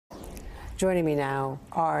Joining me now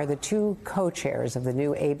are the two co-chairs of the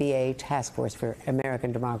new ABA Task Force for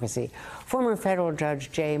American Democracy, former federal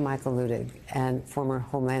judge J. Michael Luttig and former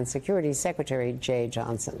Homeland Security Secretary Jeh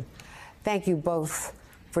Johnson. Thank you both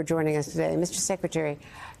for joining us today. Mr. Secretary,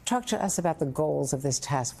 talk to us about the goals of this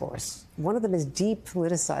task force. One of them is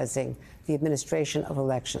depoliticizing the administration of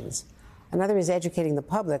elections. Another is educating the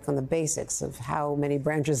public on the basics of how many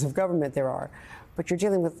branches of government there are. But you're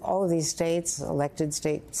dealing with all of these states, elected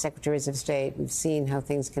state secretaries of state. We've seen how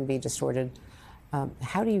things can be distorted.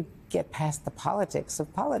 How do you get past the politics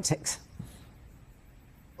of politics?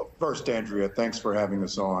 First, Andrea, thanks for having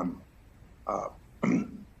us on.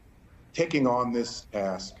 Taking on this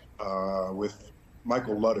task with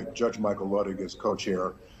Michael Luttig, Judge Michael Luttig as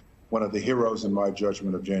co-chair, one of the heroes in my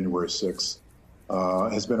judgment of January 6th,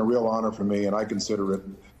 has been a real honor for me, and I consider it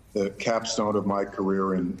the capstone of my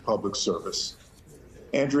career in public service.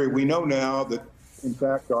 Andrea, we know now that, in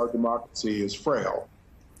fact, our democracy is frail.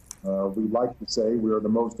 We like to say we are the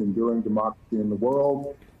most enduring democracy in the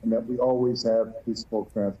world and that we always have peaceful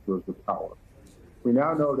transfers of power. We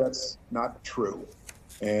now know that's not true.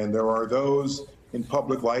 And there are those in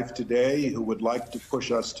public life today who would like to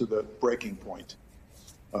push us to the breaking point.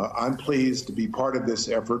 I'm pleased to be part of this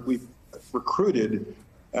effort. We've recruited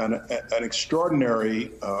an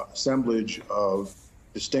extraordinary assemblage of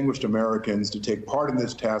distinguished Americans to take part in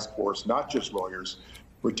this task force, not just lawyers,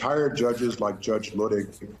 retired judges like Judge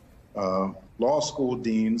Luttig, law school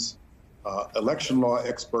deans, election law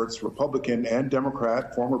experts, Republican and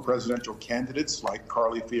Democrat, former presidential candidates like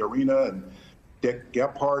Carly Fiorina and Dick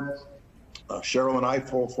Gephardt, Cheryl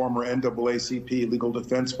Eiffel, former NAACP Legal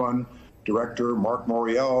Defense Fund Director, Mark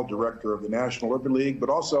Morial, Director of the National Urban League, but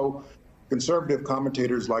also conservative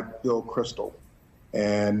commentators like Bill Kristol.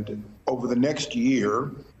 And over the next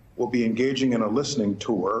year, we'll be engaging in a listening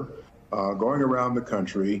tour, going around the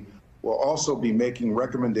country. We'll also be making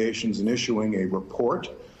recommendations and issuing a report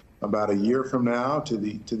about a year from now to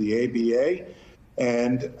the ABA.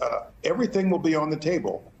 And everything will be on the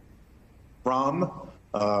table, from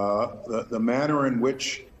the manner in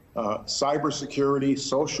which cybersecurity,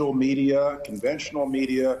 social media, conventional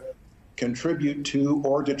media contribute to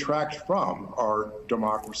or detract from our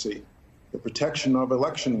democracy, the protection of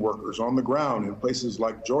election workers on the ground in places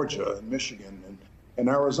like Georgia and Michigan and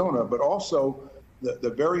Arizona, but also the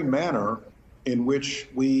very manner in which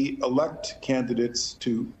we elect candidates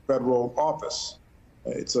to federal office.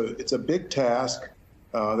 It's a big task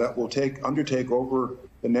that will undertake over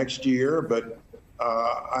the next year, but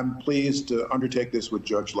I'm pleased to undertake this with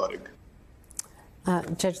Judge Luttig.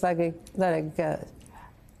 Judge Luttig,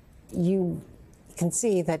 you can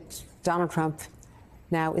see that Donald Trump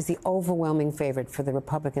now is the overwhelming favorite for the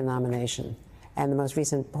Republican nomination. And the most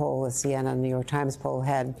recent poll, the CNN New York Times poll,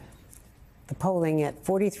 had the polling at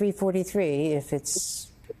 43-43 if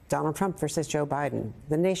it's Donald Trump versus Joe Biden.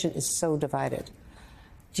 The nation is so divided.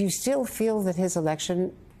 Do you still feel that his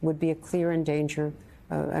election would be a clear and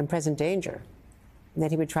present danger, and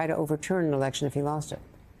that he would try to overturn an election if he lost it?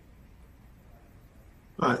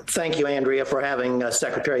 Thank you, Andrea, for having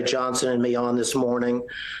Secretary Johnson and me on this morning.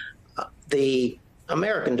 The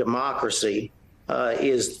American democracy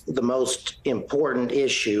is the most important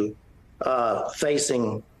issue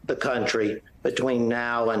facing the country between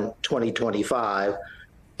now and 2025.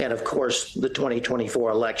 And of course, the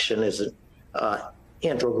 2024 election is an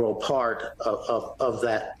integral part of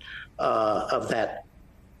that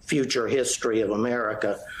future history of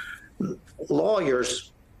America.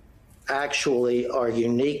 Lawyers actually are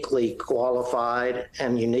uniquely qualified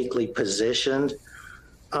and uniquely positioned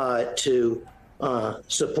to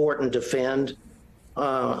support and defend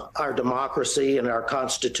our democracy and our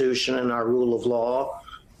Constitution and our rule of law.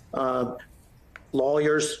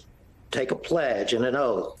 Lawyers take a pledge and an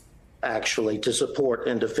oath, actually, to support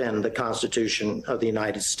and defend the Constitution of the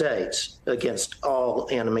United States against all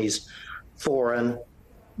enemies, foreign,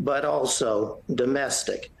 but also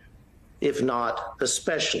domestic, if not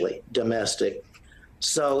especially domestic.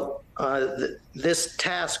 So this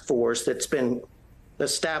task force that's been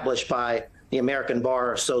established by the American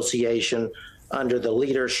Bar Association under the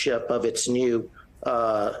leadership of its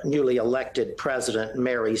newly elected president,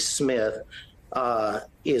 Mary Smith,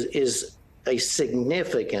 is a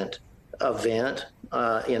significant event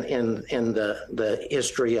in the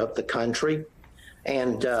history of the country.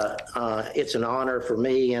 And it's an honor for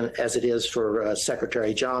me, and as it is for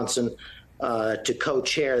Secretary Johnson, to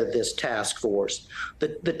co-chair this task force.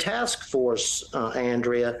 The task force,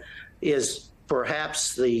 Andrea, is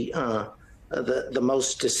perhaps the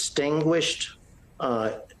most distinguished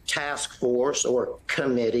task force or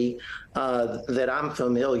committee that I'm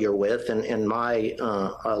familiar with in my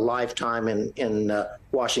lifetime in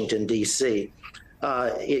Washington, D.C.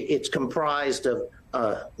 It's comprised of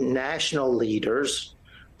national leaders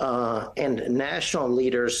and national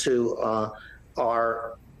leaders who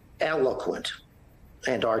are eloquent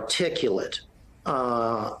and articulate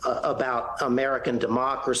about American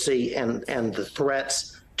democracy and the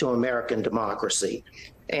threats to American democracy.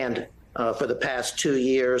 And for the past 2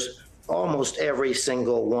 years, almost every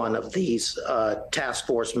single one of these task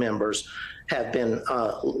force members have been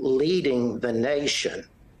leading the nation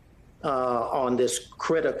on this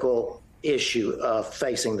critical issue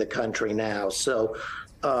facing the country now. So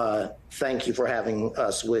thank you for having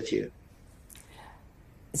us with you.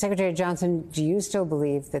 Secretary Johnson, do you still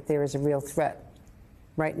believe that there is a real threat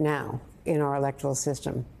right now in our electoral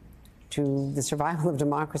system to the survival of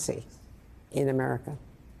democracy in America?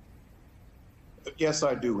 Yes,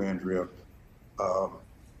 I do, Andrea.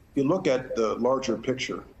 You look at the larger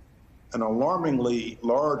picture, an alarmingly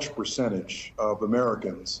large percentage of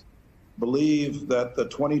Americans believe that the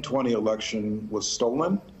 2020 election was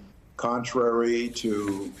stolen, contrary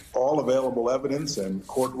to all available evidence and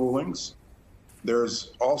court rulings.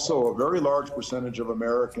 There's also a very large percentage of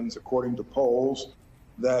Americans, according to polls,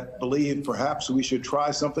 that believe perhaps we should try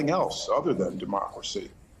something else other than democracy.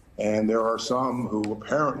 And there are some who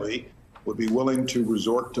apparently would be willing to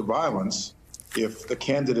resort to violence if the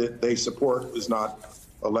candidate they support is not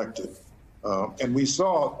elected. And we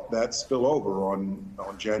saw that spill over on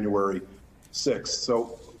January 6th.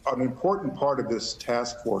 So an important part of this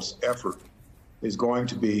task force effort is going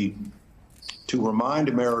to be to remind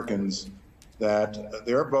Americans that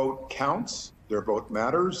their vote counts, their vote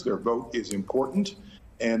matters, their vote is important,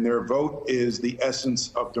 and their vote is the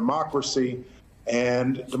essence of democracy.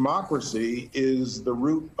 And democracy is the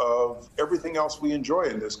root of everything else we enjoy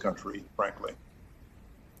in this country, frankly.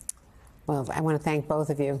 Well, I want to thank both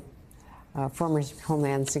of you. Former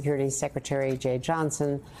Homeland Security Secretary Jeh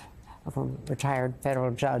Johnson, former retired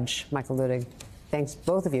federal judge Michael Luttig. Thanks,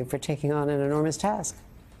 both of you, for taking on an enormous task.